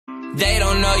They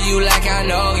don't know you like I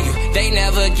know you. They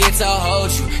never get to hold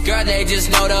you. Girl, they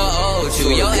just know to hold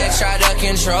you. Your ex try to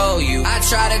control you. I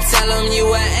try to tell them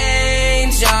you an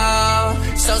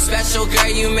angel. So special, girl,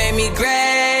 you made me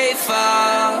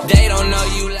grateful. They don't know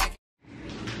you like.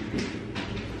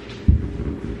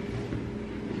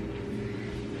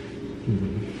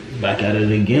 Back at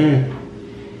it again.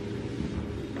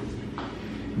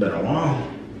 Been a while.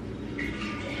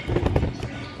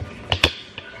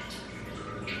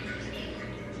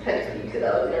 Because I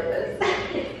was nervous.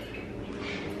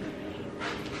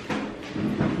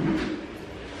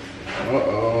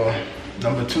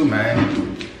 Number 2,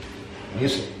 man.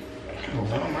 Listen,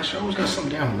 lint on my shirt. Who's got some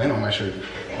damn lint on my shirt?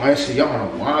 I ain't see y'all in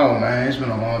a while, man. It's been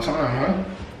a long time,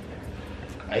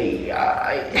 huh? Did you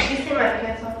see my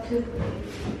pants off too?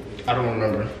 I don't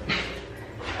remember.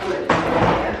 I'm gonna do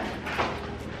that.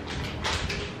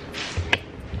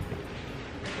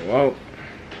 Well.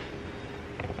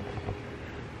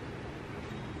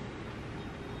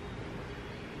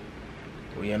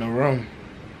 We in a room.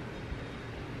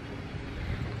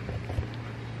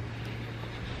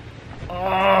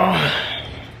 Oh,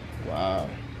 wow.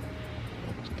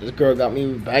 This girl got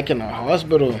me back in the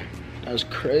hospital. That's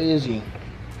crazy.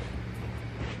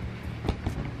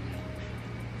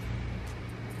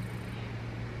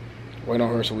 Wait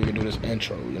on her so we can do this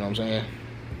intro, you know what I'm saying?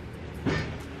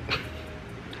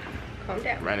 Calm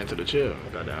down. Ran into the chair.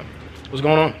 Goddamn. What's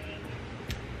going on?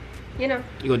 You know.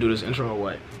 You gonna do this intro or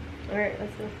what? Alright,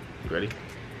 let's go. You ready?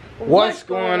 What's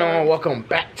going on? Welcome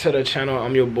back to the channel.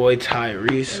 I'm your boy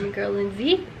Tyrese. I'm your girl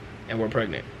Lindsay. And we're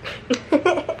pregnant.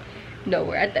 No,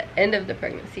 we're at the end of the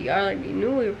pregnancy. Y'all already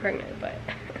knew we were pregnant, but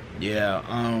yeah,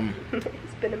 it's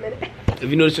been a minute. If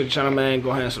you're new to the channel, man, go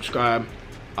ahead and subscribe.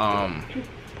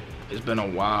 It's been a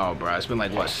while, bro. It's been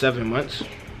like what, 7 months?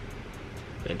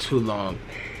 Been too long.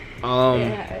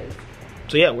 Yeah.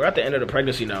 So yeah, we're at the end of the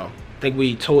pregnancy now. I think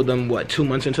we told them what, 2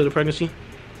 months into the pregnancy?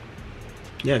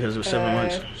 Yeah, because it was 7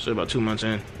 months. So about 2 months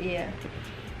in. Yeah.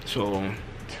 So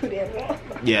Too damn long.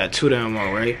 yeah, too damn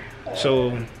long, right?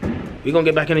 So we're gonna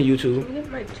get back into YouTube. Can you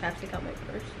get my chapstick out my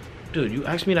purse? Dude, you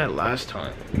asked me that last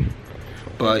time.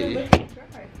 But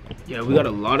yeah, we got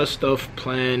a lot of stuff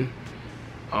planned.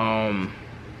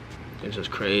 It's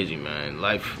just crazy, man.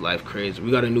 Life crazy. We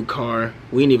got a new car.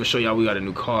 We didn't even show y'all we got a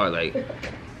new car. Like,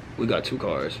 we got 2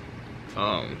 cars.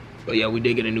 But yeah, we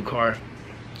did get a new car,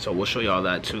 so we'll show y'all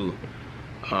that too.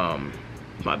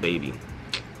 My baby.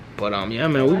 But yeah,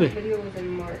 man, we've been. The video was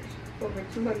in March, over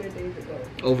 200 days ago.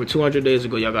 Over 200 days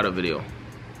ago, y'all got a video.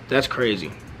 That's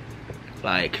crazy.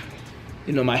 Like,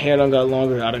 you know, my hair done got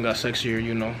longer. I done got sexier,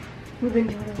 you know. We've been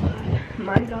doing a lot.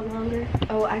 Mine got longer.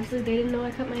 Oh, actually, they didn't know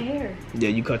I cut my hair. Yeah,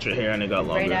 you cut your hair and it got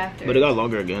longer. Right after. But it got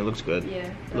longer again. It looks good.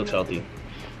 Yeah. It looks healthy.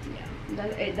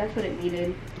 Yeah, that's what it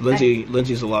needed.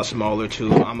 Lindsay's a lot smaller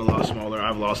too. I'm a lot smaller.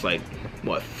 I've lost like,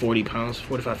 what, 40 pounds?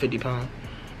 45, 50 pounds?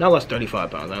 No, I lost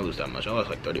 35 pounds. I didn't lose that much. I lost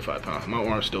like 35 pounds. My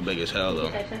arm's still big as hell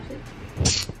though.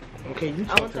 Okay, you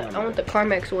I want the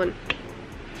Carmex one.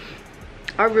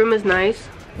 Our room is nice.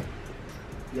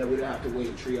 Yeah, we didn't have to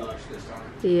wait triage this time.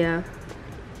 Yeah.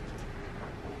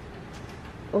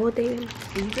 Oh, David,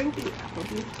 are you drinking apple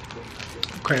juice?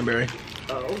 Cranberry.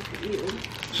 Oh, ew.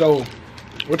 So,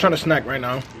 we're trying to snack right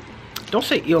now. Don't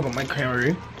say ew about my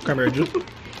cranberry juice.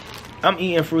 I'm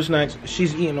eating fruit snacks.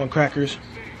 She's eating on crackers.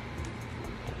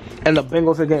 And the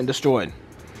Bengals are getting destroyed.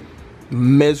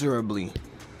 Miserably.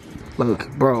 Look,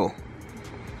 bro.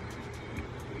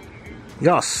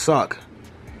 Y'all suck.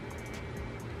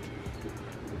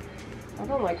 I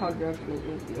don't like how drugs make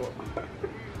me feel.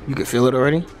 You can feel it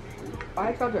already?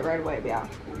 I felt it right away, yeah.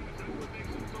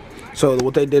 So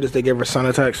what they did is they gave her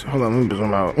Sinotex. Hold on, let me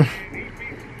zoom out.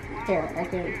 Here, I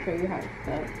can show you how to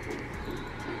spell it.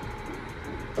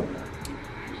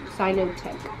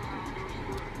 Sinotech.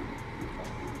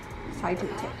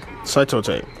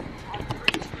 Cytotec.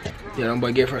 Yeah, that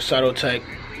boy gave her Cytotec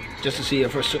just to see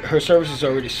if her surface is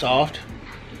already soft.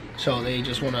 So they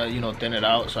just want to, you know, thin it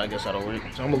out. So I guess that'll work.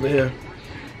 So I'm over here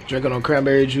drinking on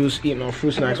cranberry juice, eating on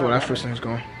fruit snacks. Where that fruit snack's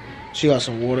going? She got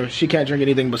some water. She can't drink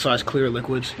anything besides clear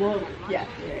liquids. Well, yeah.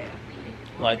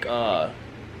 Like,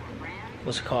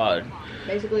 what's it called?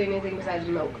 Basically anything besides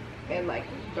milk and like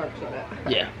dark soda.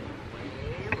 Yeah.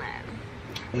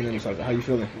 Anything besides that. How you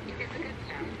feeling?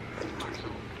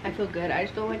 I feel good. I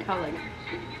just don't like how like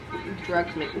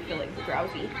drugs make me feel like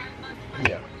drowsy.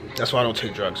 Yeah. That's why I don't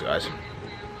take drugs, guys.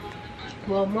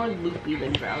 Well, more loopy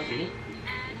than drowsy.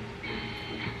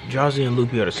 Drowsy and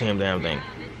loopy are the same damn thing.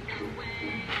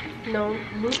 No,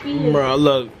 loopy is... Bro,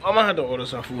 look, I'm gonna have to order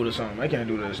some food or something. I can't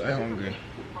do this. I'm hungry.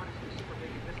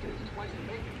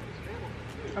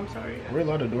 I'm sorry. We're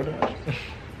allowed to DoorDash.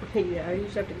 Yeah, I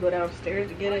used to have to go downstairs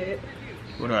to get it.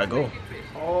 Where do I go?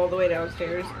 All the way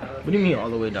downstairs. What do you mean all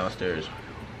the way downstairs?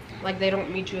 Like they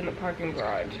don't meet you in the parking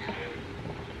garage.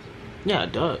 Yeah,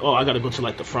 it does. Oh, I gotta go to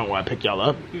like the front where I pick y'all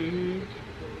up? Mm-hmm.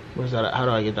 Where's that at? How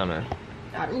do I get down there?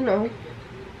 I don't know.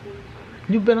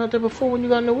 You've been out there before when you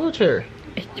got in the wheelchair.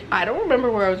 I don't remember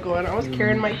where I was going. I was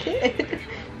carrying my kid.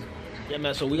 Yeah,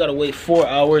 man, so we gotta wait 4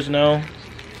 hours now.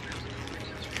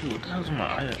 Ooh, what the hell's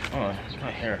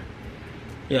my hair?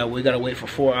 Yeah, we gotta wait for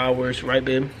 4 hours, right,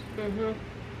 babe? Mm-hmm.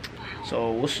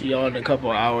 So we'll see y'all in a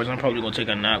couple of hours. I'm probably gonna take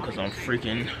a nap because I'm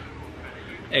freaking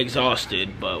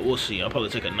exhausted, but we'll see. I'll probably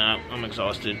take a nap. I'm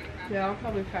exhausted. Yeah, I'll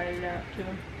probably try to nap too.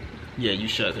 Yeah, you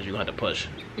should, because you're gonna have to push.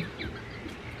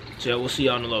 So yeah, we'll see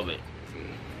y'all in a little bit.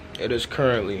 It is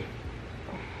currently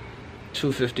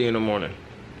 2:50 in the morning.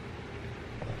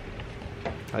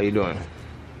 How you doing?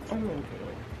 I'm okay.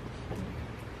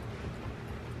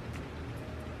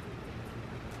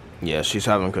 Yeah, she's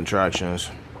having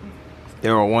contractions. They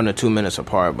were 1 to 2 minutes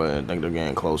apart, but I think they're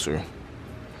getting closer.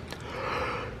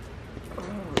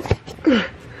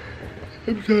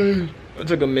 I'm tired. I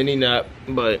took a mini nap,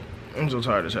 but I'm so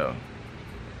tired as hell.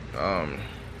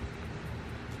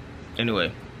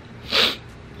 Anyway,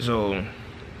 so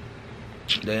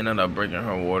they ended up breaking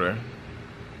her water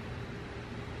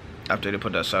after they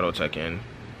put that Cytotec in.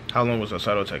 How long was the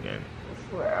Cytotec in?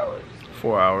 4 hours.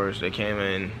 4 hours. They came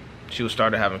in. She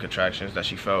started having contractions that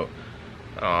she felt.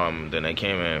 Then they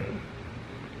came in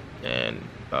and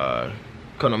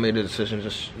couldn't have made a decision.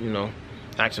 Just, you know,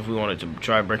 asked if we wanted to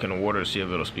try breaking the water to see if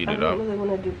it'll speed it up. I don't really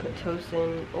want to do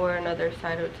Pitocin or another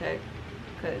Cytotec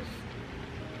because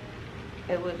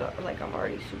it was like I'm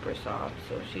already super soft.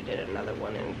 So she did another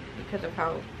one, and because of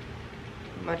how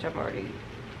much I'm already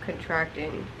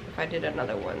contracting, if I did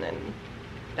another one, then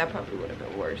that probably would have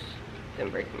been worse than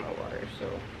breaking my water.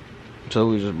 So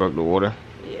we just broke the water?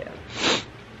 Yeah.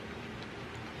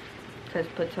 Because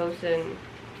Pitocin,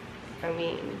 I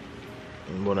mean...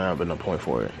 Wouldn't have been a point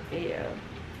for it. Yeah.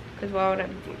 Because why would I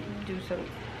do some...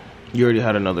 You already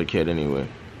had another kid anyway.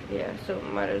 Yeah, so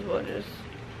might as well just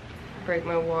break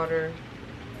my water.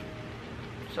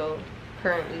 So,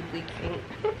 currently leaking.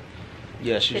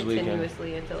 Yeah, she's leaking.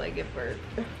 Continuously until I give birth.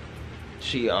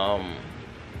 She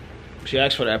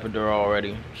asked for the epidural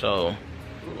already, so...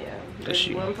 Yeah. There's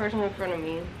one person in front of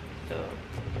me, so...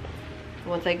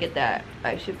 Once I get that,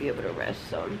 I should be able to rest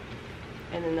some.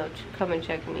 And then they'll come and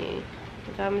check me.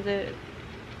 What time is it?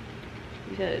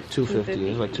 You said it's 2:50.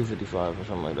 It's like 2:55 or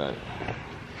something like that.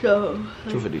 So,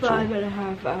 like 2:52.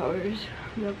 5.5 hours.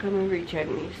 They'll come and recheck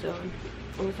me. So,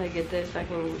 once I get this, I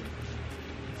can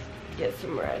get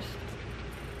some rest.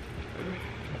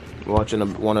 Watching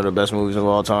one of the best movies of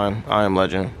all time, I Am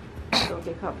Legend. Don't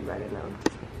get copyrighted now.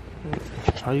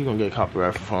 How you gonna get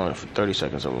copyright for 30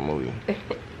 seconds of a movie?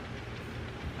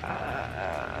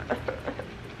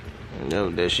 No,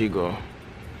 there she go.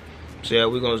 So yeah,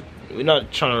 we're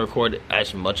not trying to record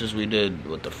as much as we did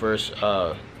with the first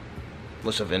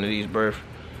with Savinity's birth.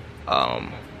 We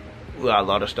got a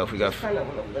lot of stuff. We got kind of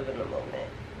want to live in the moment.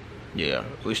 Yeah,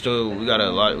 we got a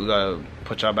lot. We gotta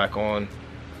put y'all back on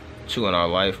too in our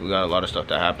life. We got a lot of stuff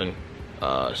that happened.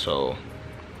 So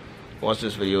once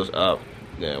this video's up,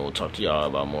 then we'll talk to y'all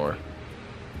about more.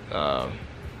 And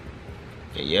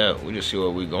yeah, we just see where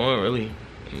we going really.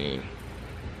 I mean,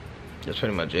 that's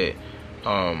pretty much it.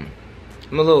 I'm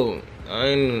a little,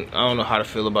 I don't know how to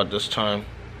feel about this time.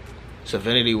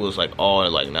 Savinity was like all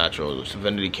like natural.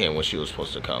 Savinity came when she was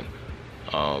supposed to come.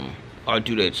 Our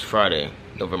due date's Friday,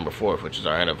 November 4th, which is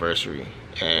our anniversary,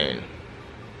 and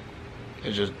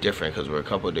it's just different because we're a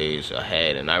couple days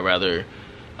ahead. And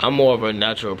I'm more of a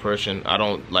natural person. I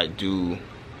don't like do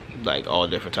like all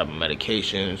different type of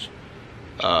medications,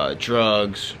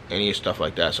 drugs, any stuff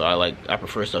like that. So I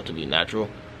prefer stuff to be natural.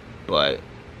 But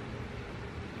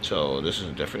so this is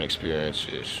a different experience.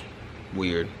 It's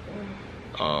weird.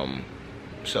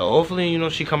 So hopefully, you know,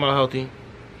 she come out healthy.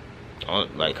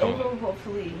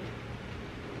 Hopefully,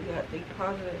 you gotta think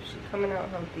positive. She's coming out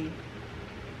healthy.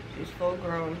 She's full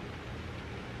grown.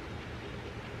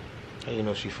 How you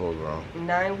know she's full grown?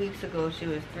 9 weeks ago, she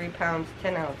was 3 pounds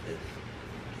 10 ounces.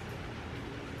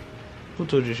 Who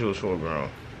told you she was full grown?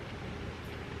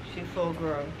 She's full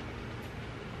grown.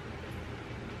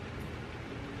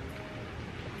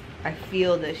 I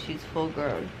feel that she's full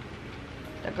grown.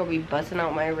 That girl be busting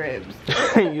out my ribs.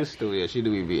 You still, yeah, she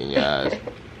do be beating your ass.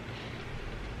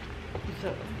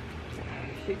 So,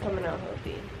 she coming out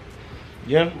healthy.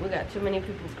 Yeah. We got too many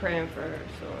people praying for her,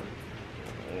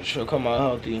 so. She'll come out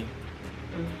healthy.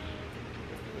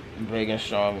 Big and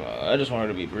strong. I just want her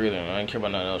to be breathing. I don't care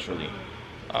about nothing else really.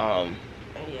 And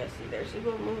yeah, see, there she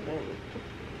go moving.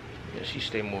 Yeah, she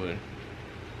stay moving.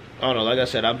 I don't know, like I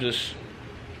said, I'm just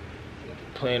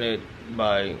playing it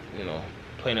by,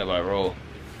 playing it by role.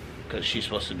 Because she's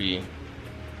supposed to be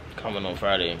coming on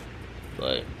Friday.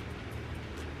 But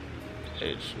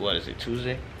it's, what is it,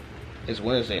 Tuesday? It's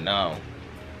Wednesday now.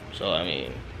 So, I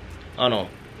mean, I don't know.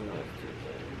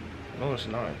 No, it's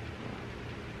not.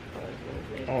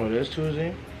 Oh, it is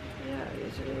Tuesday? Yeah,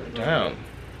 yesterday was Damn.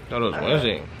 Thought it was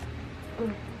Wednesday.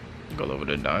 Go over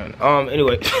there dying.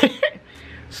 Anyway.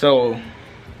 So,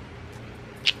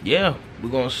 yeah, we're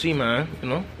gonna see, man,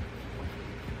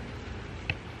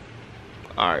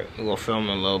 Alright, we're gonna film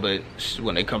in a little bit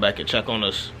when they come back and check on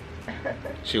us.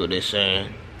 See what they're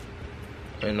saying.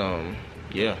 And,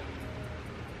 yeah.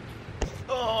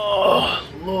 Oh,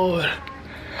 Lord.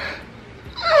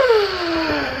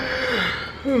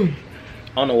 I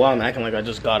don't know why I'm acting like I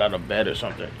just got out of bed or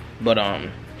something. But,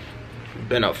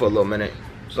 been up for a little minute.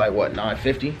 It's like, what,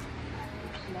 9:50?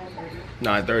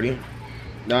 9:30.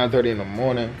 9:30 in the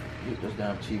morning. Get this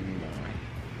damn TV,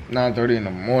 man. 9:30 in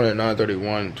the morning,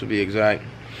 9:31 to be exact.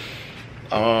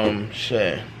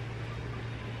 Shit.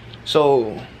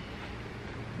 So,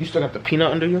 you still got the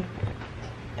peanut under you?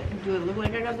 Do it look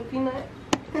like I got the peanut?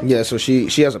 Yeah, so she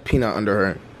has a peanut under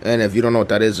her. And if you don't know what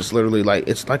that is, it's literally like,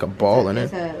 it's like a ball in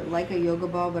it. It's like a yoga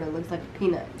ball, but it looks like a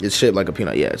peanut. It's shaped like a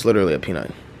peanut. Yeah, it's literally a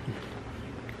peanut.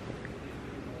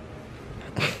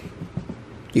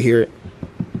 You hear it?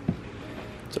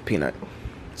 It's a peanut.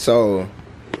 So,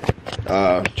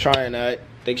 trying that.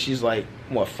 I think she's like,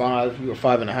 what, 5? You were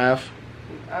 5.5?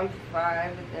 I'm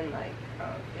 5 and then like 50%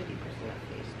 of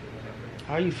face or whatever.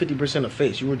 How are you 50% of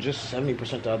face? You were just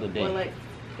 70% the other day. Or like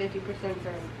 50% are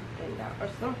thin out or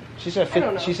something. She said I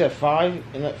don't know. She said 5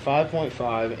 and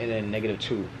 5.5 and then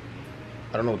 -2.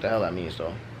 I don't know what the hell that means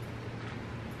though.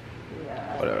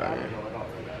 Yeah, Whatever. I don't know what all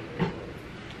of that means.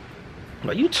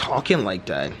 Why you talking like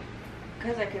that?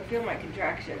 Because I can feel my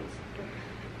contractions.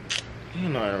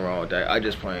 Ain't nothing wrong with that. I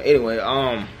just playing. Anyway,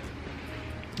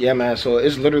 yeah, man. So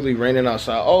it's literally raining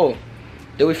outside. Oh,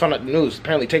 then we found out the news.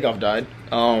 Apparently, Takeoff died.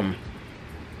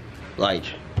 Like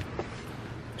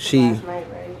she. Last night,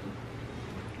 right?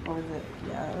 Or was it?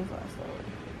 Yeah, it was last night.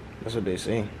 That's what they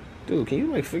say. Dude, can you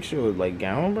like fix your like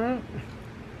gown, bro?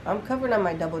 I'm covered on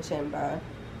my double chin, bro.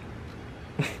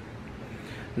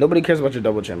 Nobody cares about your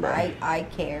double chin, bro. I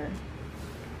care.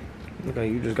 Okay,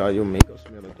 you just got your makeup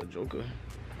smell like the Joker.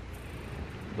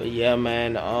 But yeah,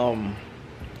 man,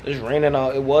 it's raining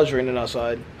out. It was raining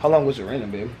outside. How long was it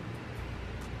raining, babe?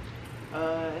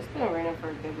 It's been raining for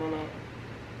a good minute.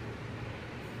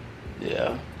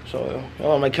 Yeah. So,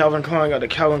 my Calvin Klein, got the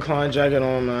Calvin Klein jacket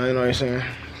on, man. You know what I'm saying?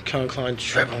 Calvin Klein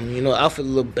drip on me. You know, outfit a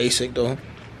little basic though.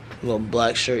 A little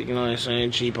black shirt. You know what I'm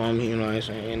saying? Cheap on me. You know what I'm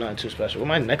saying? Ain't nothing too special. Where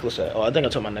my necklace at? Oh, I think I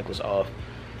took my necklace off.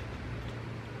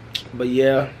 But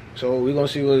yeah. So we're gonna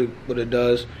see what it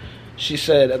does. She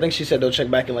said, I think she said they'll check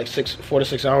back in like 4 to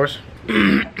 6 hours. So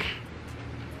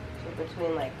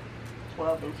between like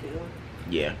 12 and 2.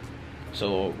 Yeah.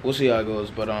 So we'll see how it goes.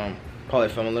 But probably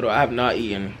film a little. I have not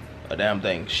eaten a damn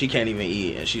thing. She can't even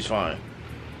eat and she's fine.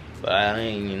 But I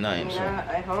ain't eating nothing. I'm So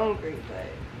hungry, but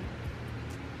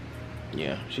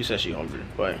yeah, she said she hungry.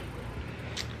 But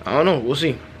I don't know. We'll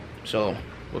see. So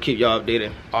we'll keep y'all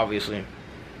updated. Obviously,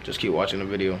 just keep watching the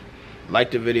video.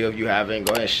 Like the video if you haven't.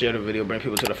 Go ahead and share the video. Bring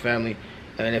people to the family.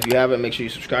 And if you haven't, make sure you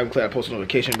subscribe and click that post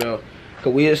notification bell.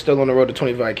 Because we are still on the road to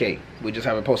 25K. We just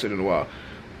haven't posted in a while.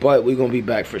 But we're going to be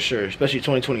back for sure. Especially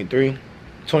 2023.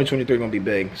 2023 going to be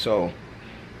big. So,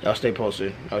 y'all stay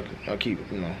posted. I'll keep,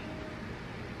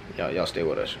 y'all stay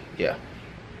with us. Yeah.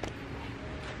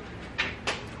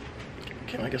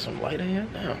 Can I get some light in here?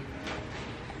 Damn.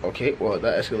 Okay, well,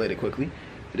 that escalated quickly.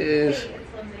 It is...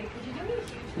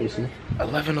 You see?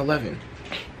 11:11.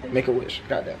 Make a wish.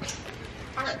 Goddamn.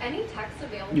 Are any texts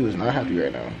available? You was not happy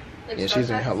right now. Like Yeah, she's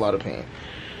in a text? lot of pain.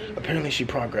 Apparently, she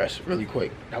progressed really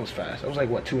quick. That was fast. That was like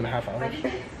what, 2.5 I hours? think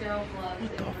it's still gloves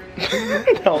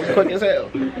and That was quick as hell.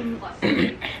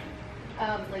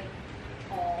 like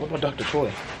all What about Dr.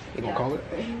 Troy? You gonna call it?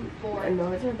 four. I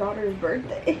know it's her daughter's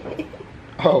birthday.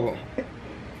 Oh.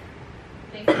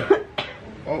 Thank you.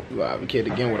 Oh, you have a kid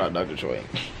again without Dr. Troy.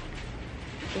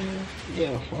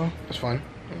 Yeah, well, that's fine.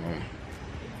 Breathing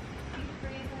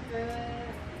through it.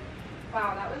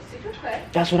 Wow, that was super quick.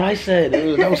 That's what I said.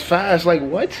 That was fast. Like,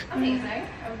 what? Amazing. I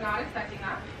was not expecting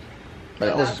that.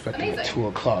 Like, I was That's expecting at amazing. 2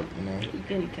 o'clock, You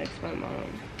can text my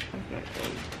mom.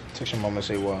 Text your mom and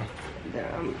say what?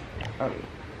 That I'm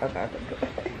about to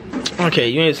go.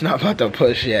 Okay, it's not about to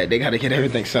push yet. They gotta get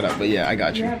everything set up. But yeah, I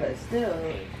got you. Yeah, but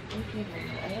still.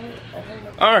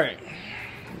 All right.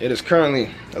 It is currently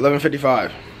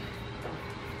 11:55.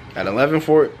 At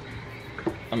 11:40,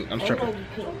 I'm tripping.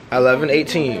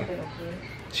 11/18.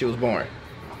 She was born.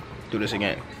 Do this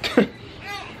again. Where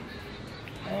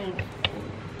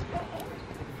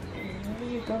are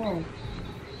you going?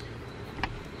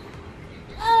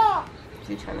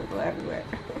 She's trying to go everywhere.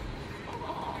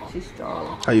 She's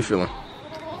strong. How you feeling?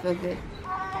 Feel good.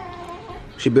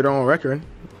 She beat her own record.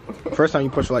 First time you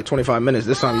pushed for like 25 minutes.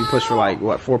 This time you pushed for like,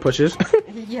 what, 4 pushes?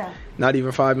 Yeah. Not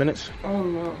even 5 minutes? Oh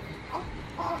no.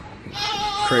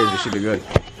 Crazy, she did good.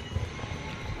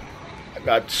 I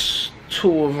got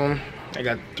 2 of them. I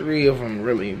got 3 of them,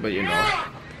 really, but you know.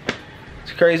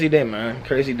 It's a crazy day, man.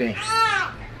 Crazy day.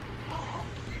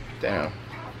 Damn.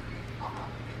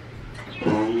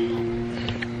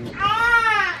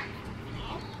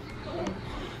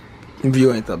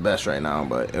 View ain't the best right now,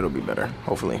 but it'll be better,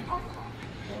 hopefully.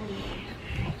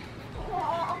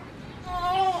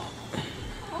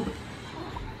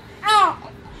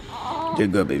 You're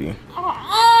good, baby.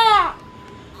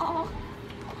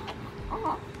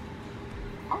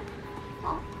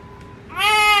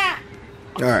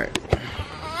 Alright.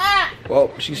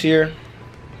 Well, she's here.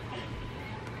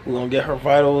 We're gonna get her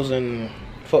vitals and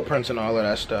footprints and all of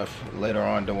that stuff later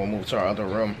on, then we'll move to our other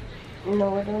room.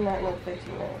 No, we're doing that in like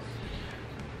 15 minutes.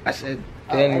 I said,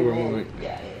 then we'll move it.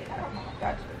 Yeah.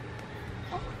 Gotcha.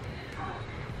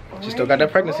 She still got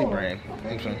that pregnancy brain.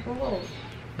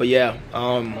 But yeah,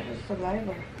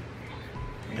 Saliva.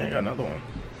 I got another one.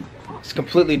 It's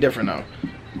completely different now.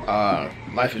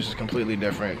 Life is just completely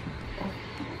different.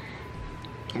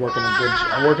 I'm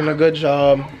working a good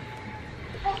job.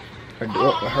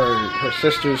 Her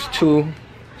sisters too.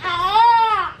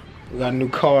 We got a new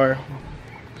car.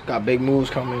 Got big moves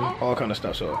coming. All kind of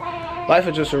stuff. So life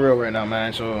is just surreal right now,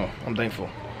 man. So I'm thankful.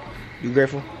 You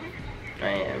grateful? I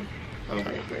am. I'm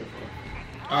very grateful.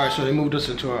 Alright, so they moved us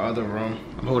into our other room.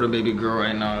 I'm holding baby girl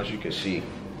right now, as you can see.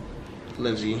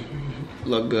 Lindsay,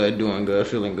 look good, doing good,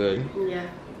 feeling good. Yeah.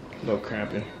 A little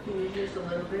cramping. Just a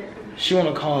little bit. She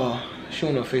wanna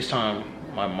FaceTime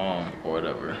my mom or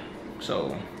whatever.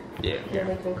 So, yeah. Yeah,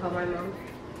 they can call my mom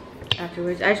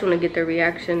afterwards. I just want to get the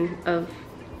reaction of,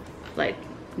 like,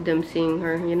 them seeing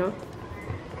her, you know?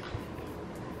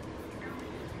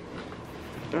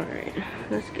 Alright,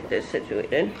 let's get this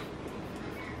situated.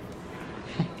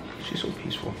 She's so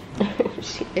peaceful.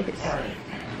 She is.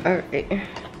 Alright.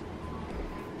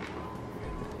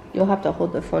 You'll have to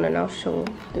hold the phone and I'll show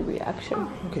the reaction.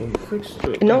 Okay, fix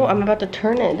it. No, I'm about to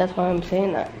turn it. That's why I'm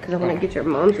saying that. Because I want to get your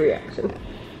mom's reaction.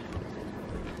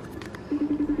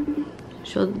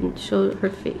 Show her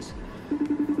face.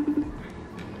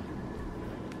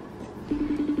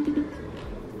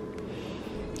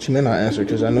 She may not answer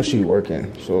because I know she's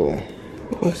working, so.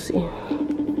 We'll see.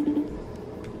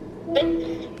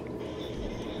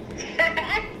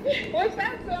 What's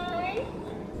up, guys?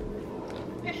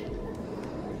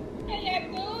 How you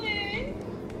doing?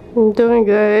 I'm doing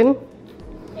good.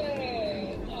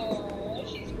 Good. Oh,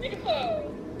 she's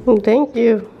beautiful. Thank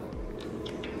you.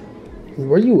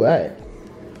 Where you at?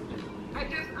 I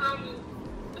just,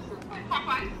 this is my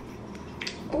Popeyes.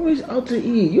 Always out to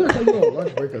eat. You act like you on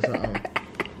lunch break or something.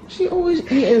 She always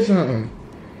eating something.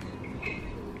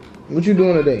 What you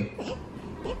doing today? You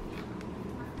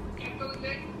feeling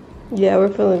good? Yeah, we're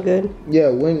feeling good. Yeah,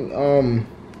 when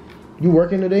you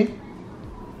working today?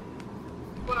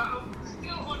 Well, I'm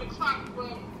still on the clock,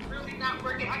 but really not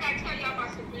working. I gotta tell y'all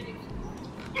about some minutes.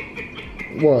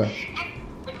 What?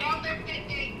 But now left that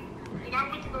day, and I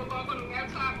went to go log on the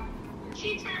laptop.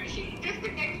 She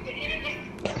disconnected the internet.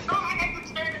 So I had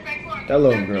to turn it back on. That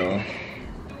little girl.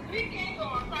 The weekend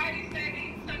going, Friday, Saturday,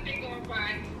 Sunday going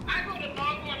by. I go to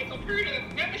log on the computer.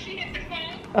 Remember she hit the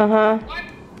phone? Uh-huh. What?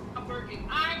 I'm working.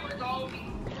 I work all week.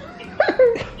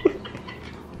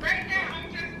 Right now,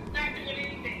 I'm just not doing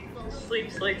anything.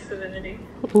 Sleeps like Serenity.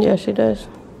 Yeah, she does.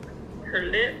 Her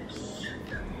lips.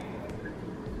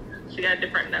 She got a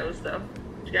different nose, though.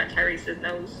 She got Tyrese's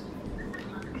nose.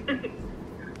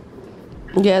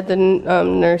 Yeah, the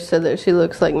nurse said that she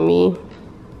looks like me.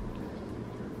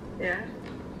 Yeah.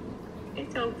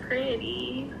 It's so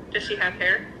pretty. Does she have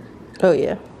hair? Oh,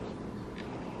 yeah.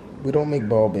 We don't make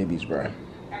bald babies, bro.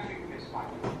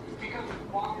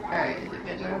 Alright, is it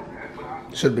good now?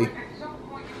 Should be.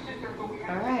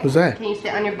 Alright. Who's that? Can you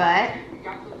sit on your butt?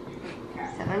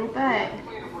 Sit on your butt.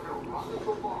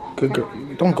 Good girl.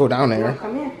 Don't go down there.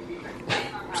 Come here.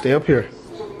 Stay up here.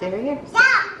 Stay right here.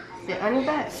 Sit on your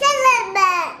butt.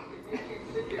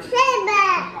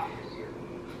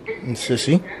 And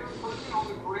Sissy.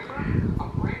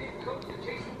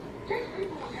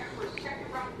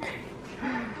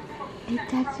 Is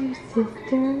that your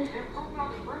sister?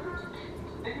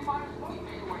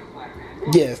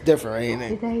 Yeah, it's different, ain't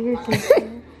Is it? that your sister?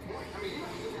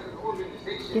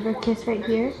 Give her a kiss right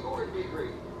here.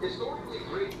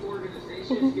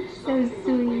 So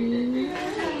sweet.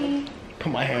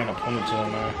 Put my hair in a ponytail,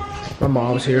 man. My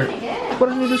mom's here. What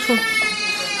do I need this for?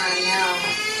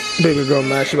 Baby girl,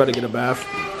 man, she about to get a bath.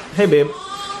 Hey, babe.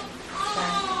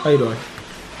 How you doing?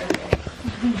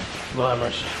 Lord have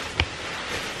mercy.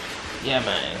 Yeah,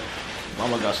 man.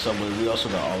 Mama got Subway. We also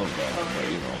got Olive Garden, but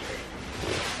you know.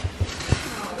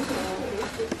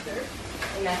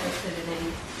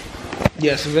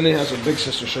 Yeah, Savannah has a big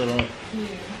sister shirt on.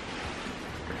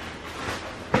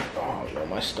 Oh, no,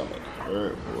 my stomach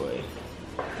hurt, boy.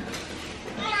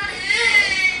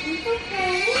 It's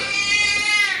okay.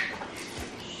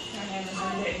 I haven't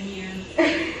done that in years.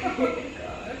 Oh my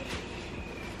god.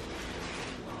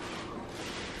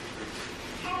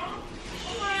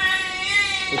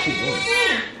 What's she doing?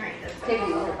 Alright, let's take a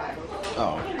water bottle.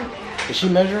 Oh. Is she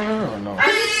measuring her or no? I'm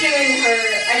just doing her,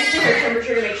 I just did her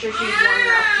temperature to make sure she's warm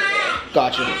enough today.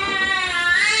 Gotcha. Oh,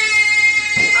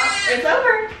 it's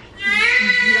over.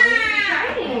 You don't need to be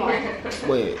crying anymore.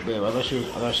 Wait, babe, I thought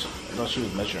she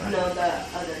was measuring her. No, the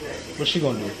other nurse. What's she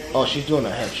gonna do? Oh, she's doing a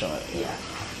head shot. Yeah.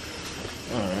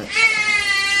 Alright.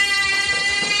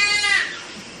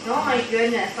 Oh my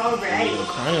goodness, already. You're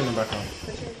crying in the background.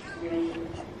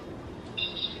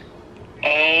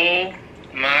 Oh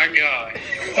my god.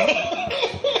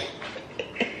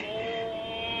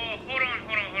 Hold on.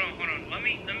 Let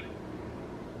me.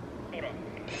 Hold on.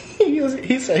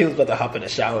 He said he was about to hop in the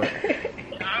shower.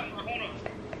 Hold on.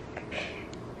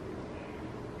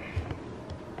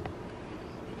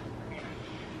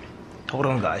 Hold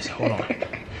on, guys. Hold on.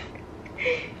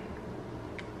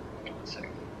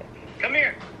 Come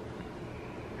here.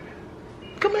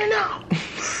 Come here now.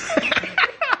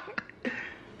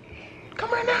 Come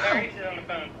here now. Sorry, sit on the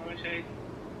phone. I'm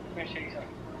gonna show you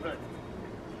something. Look.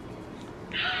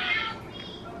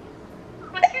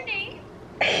 What's your name?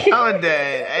 I'm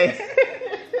dead. Hey.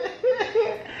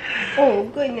 Oh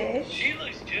goodness. She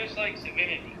looks just like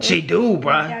Divinity. She do,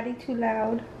 bruh. Daddy too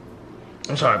loud.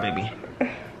 I'm sorry, baby.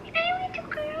 Hey, little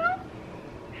girl.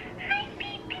 Hi,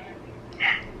 baby.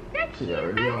 That's She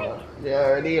already on. She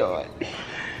already on.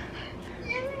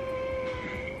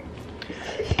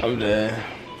 I'm dead.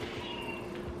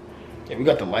 Yeah, we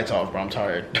got the lights off, bro. I'm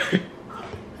tired.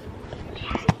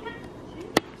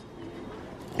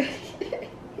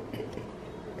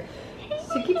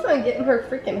 She keeps on getting her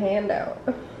freaking hand out.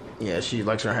 Yeah, she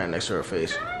likes her hand next to her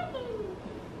face.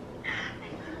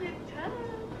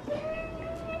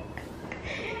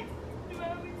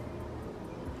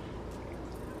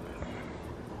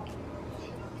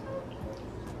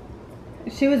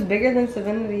 She was bigger than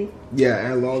Divinity.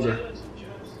 Yeah, and longer.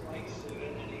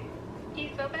 Do you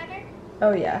feel better?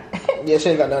 Oh yeah. Yeah, she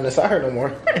ain't got nothing inside her no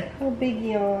more. Oh, big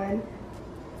yawn.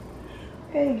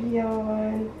 Big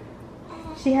yawn.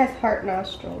 She has heart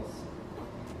nostrils.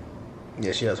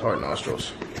 Yeah, she has hard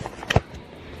nostrils.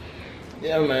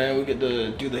 Yeah, man, we get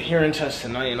to do the hearing test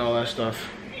tonight and all that stuff.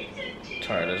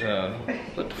 Tired as hell,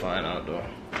 but to find out though.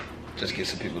 Just get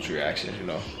some people's reactions, you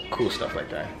know, cool stuff like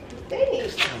that.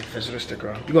 Thanks. Visitor sticker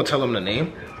on. You gonna tell them the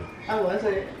name? I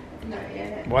wasn't. Not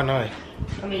yet. Why not?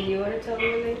 I mean, you want to tell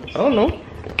me the name? I don't know.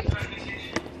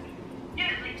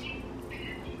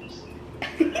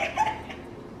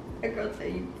 That girl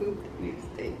said you pooped and you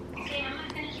stink. Okay, I'm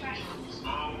not finished brushing this.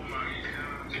 Oh my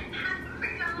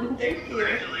god. Thank you.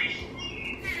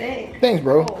 Thanks. Thanks,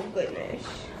 bro. Oh, goodness.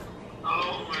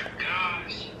 Oh my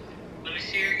gosh. Let me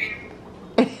see her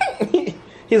again.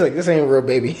 He's like, this ain't a real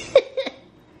baby.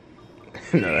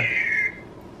 No.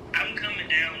 I'm coming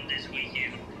down this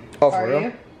weekend. Oh, for Are real?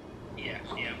 you? Yeah,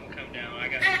 I'm gonna come down. I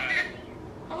got to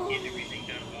get everything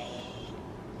done. Oh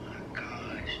my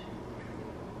gosh.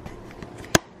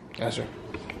 Yes, sir.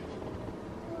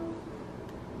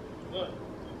 Look.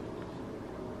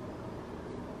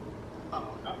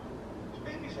 Oh, no. Which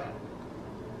baby's that?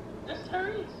 That's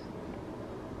Tyrese.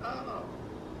 Oh.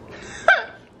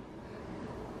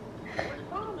 Where's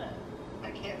Mom at?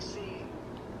 I can't see.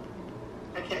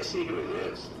 I can't see who it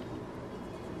is.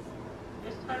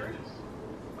 It's Tyrese.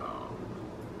 Oh.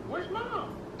 Where's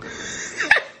Mom?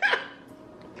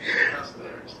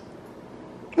 Downstairs.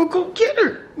 Well, go get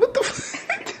her. What the fuck?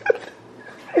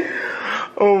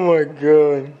 Oh my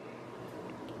god.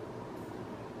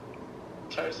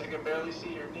 Tyrese, I can barely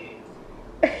see your knee.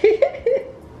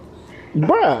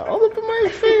 Bruh, all up in my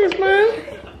face, man.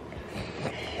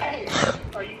 Hey,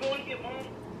 are you going to get Mom?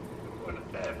 I'm going to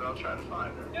bed, but I'll try to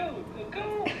find her. Dude,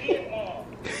 go get Mom.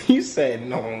 You said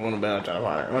no one going to bed trying to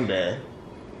find her. I'm dead.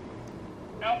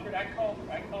 Alfred, I called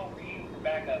for you for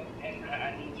backup, and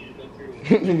I need you to go through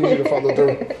it. You need to follow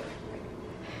through.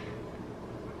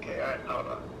 Okay, alright, hold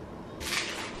on.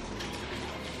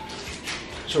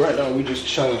 So right now we just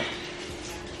chilling.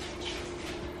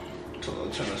 So I'll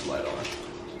turn this light on.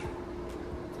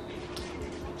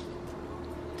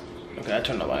 Okay, I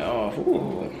turned the light off.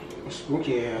 Ooh, it's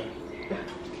spooky in here.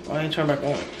 Why I ain't turn back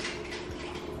on?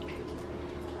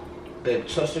 Babe,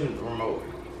 touch the remote.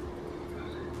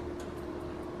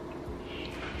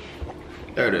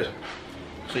 There it is.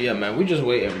 So yeah, man, we just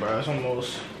waiting, bro. It's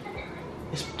almost,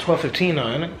 it's 12:15 now,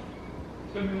 isn't it?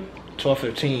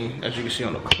 12:15, as you can see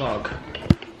on the clock.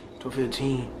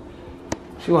 12:15.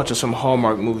 She watching some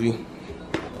Hallmark movie.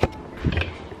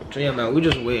 So yeah, man, we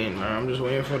just waiting, man. I'm just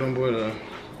waiting for them boy to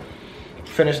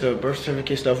finish the birth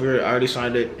certificate stuff. I already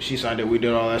signed it. She signed it. We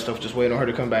did all that stuff. Just waiting on her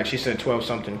to come back. She said 12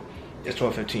 something. It's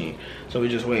 12:15. So we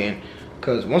just waiting.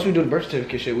 Cause once we do the birth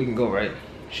certificate shit, we can go, right?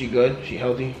 She good. She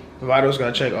healthy. Vitals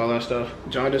gotta check all that stuff.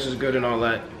 Jaundice is good and all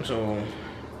that. So,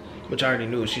 which I already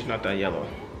knew. She's not that yellow.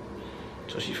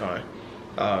 So she's fine.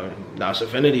 Now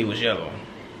Affinity was yellow.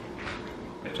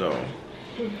 So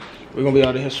we're gonna be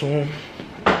out of here soon.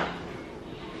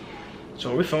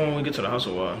 So we filming when we get to the house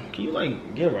a while. Can you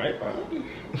like get right, bro?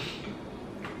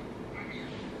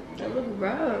 That was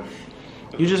rough.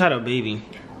 You just had a baby.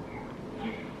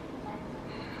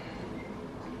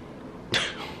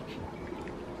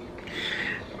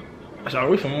 So are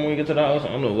we filming when we get to the house? I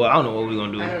don't know what we're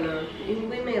gonna do. I don't know. We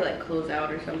may like close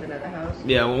out or something at the house.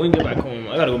 Yeah, when we get back home,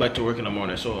 I gotta go back to work in the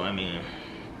morning. So I mean,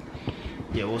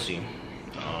 yeah, we'll see.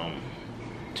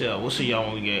 So we'll see y'all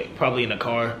when we get probably in the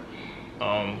car.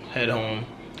 Head home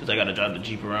because I gotta drive the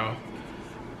Jeep around.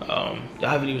 Y'all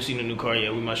haven't even seen the new car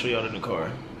yet. We might show y'all the new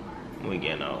car when we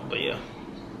get out. But yeah,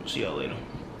 we'll see y'all later.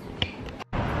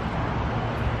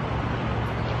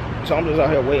 So I'm just out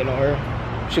here waiting on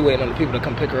her. She waiting on the people to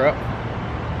come pick her up.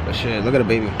 But shit, look at the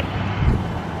baby.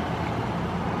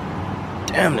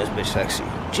 Damn, this bitch sexy.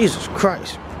 Jesus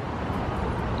Christ.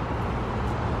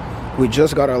 We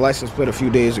just got our license plate a few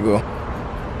days ago.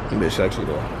 That bitch sexy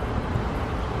though.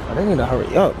 They need to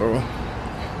hurry up, bro.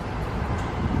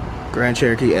 Grand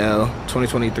Cherokee L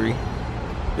 2023.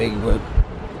 Big whip.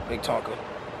 Big talker.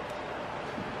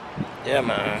 Yeah,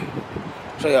 man.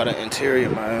 Show y'all the interior,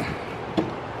 man.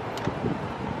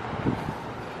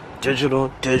 Digital,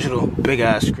 big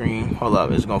ass screen. Hold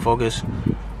up, it's gonna focus.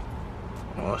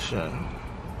 Oh shit.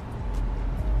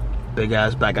 Big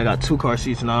ass back. I got 2 car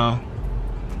seats now.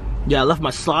 Yeah, I left my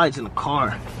slides in the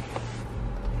car.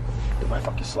 Did my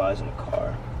fucking slides in the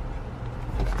car.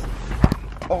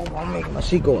 Oh, I'm making my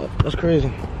seat go up. That's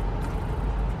crazy.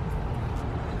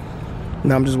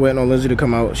 Now I'm just waiting on Lindsay to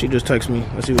come out. She just texted me.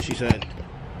 Let's see what she said.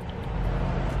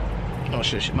 Oh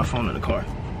shit, my phone in the car.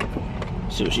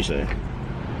 Let's see what she said.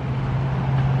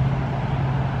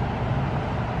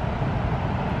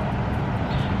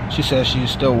 She says she's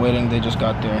still waiting. They just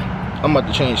got there. I'm about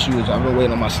to change shoes. I've been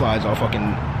waiting on my slides all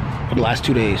fucking for the last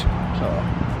 2 days.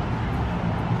 So.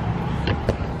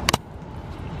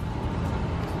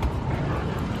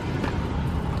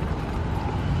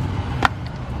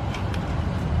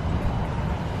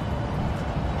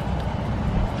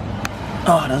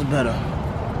 Oh, that's better.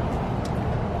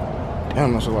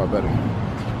 Damn, that's a lot better.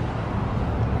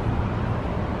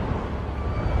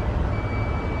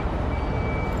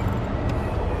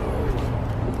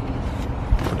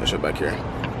 Put that shit back here.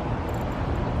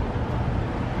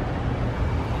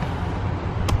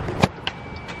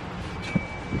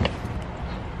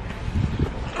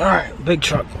 Alright, big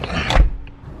truck.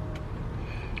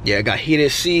 Yeah, I got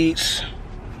heated seats.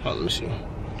 Oh, let me see.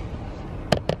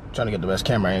 Trying to get the best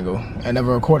camera angle. I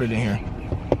never recorded in here.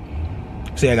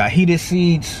 See, I got heated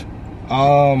seats,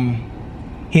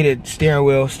 heated steering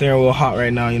wheel hot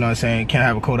right now, you know what I'm saying? Can't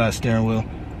have a cold out steering wheel.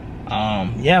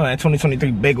 Yeah, man,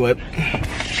 2023 big whip.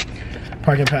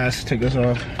 Parking pass, take this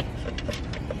off.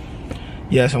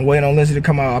 Yes, I'm waiting on Lindsay to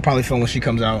come out. I'll probably film when she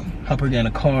comes out. Help her get in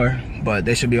the car, but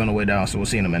they should be on the way down, so we'll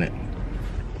see in a minute.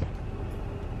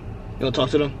 You wanna talk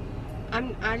to them?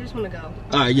 I just wanna go.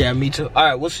 Alright, yeah, me too.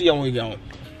 Alright, we'll see y'all when we go.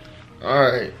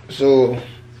 Alright, so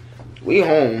we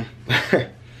home.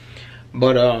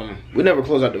 But we never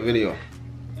close out the video.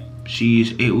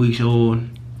 She's 8 weeks old.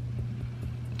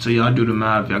 So y'all do the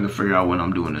math, y'all can figure out when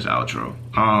I'm doing this outro.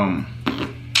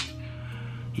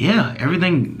 Yeah,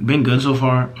 everything been good so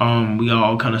far. We got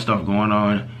all kind of stuff going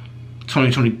on.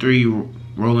 2023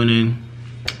 rolling in,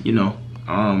 you know.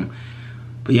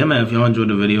 But yeah, man, if y'all enjoyed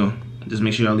the video, just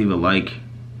make sure y'all leave a like.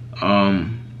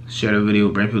 Share the video,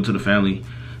 bring people to the family.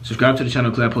 Subscribe to the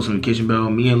channel, click that post notification bell.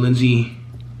 Me and Lindsay,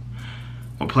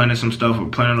 we're planning some stuff. We're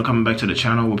planning on coming back to the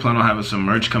channel. We're planning on having some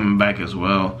merch coming back as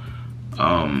well.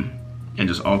 And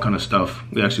just all kind of stuff.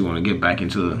 We actually want to get back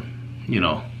into, you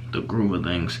know, the groove of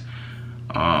things.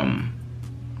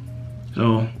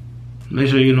 So make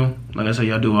sure, you know, like I said,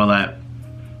 y'all do all that.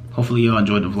 Hopefully y'all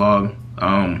enjoyed the vlog.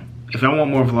 If y'all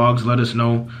want more vlogs, let us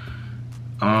know.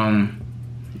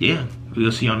 Yeah,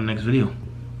 we'll see you on the next video.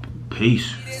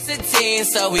 Peace. It's a team,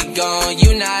 so we gon'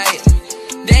 unite.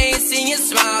 They ain't seen your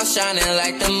smile shining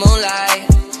like the moonlight.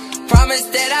 Promise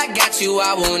that I got you,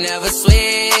 I won't ever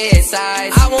switch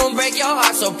sides. I won't break your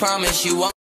heart, so promise you won't.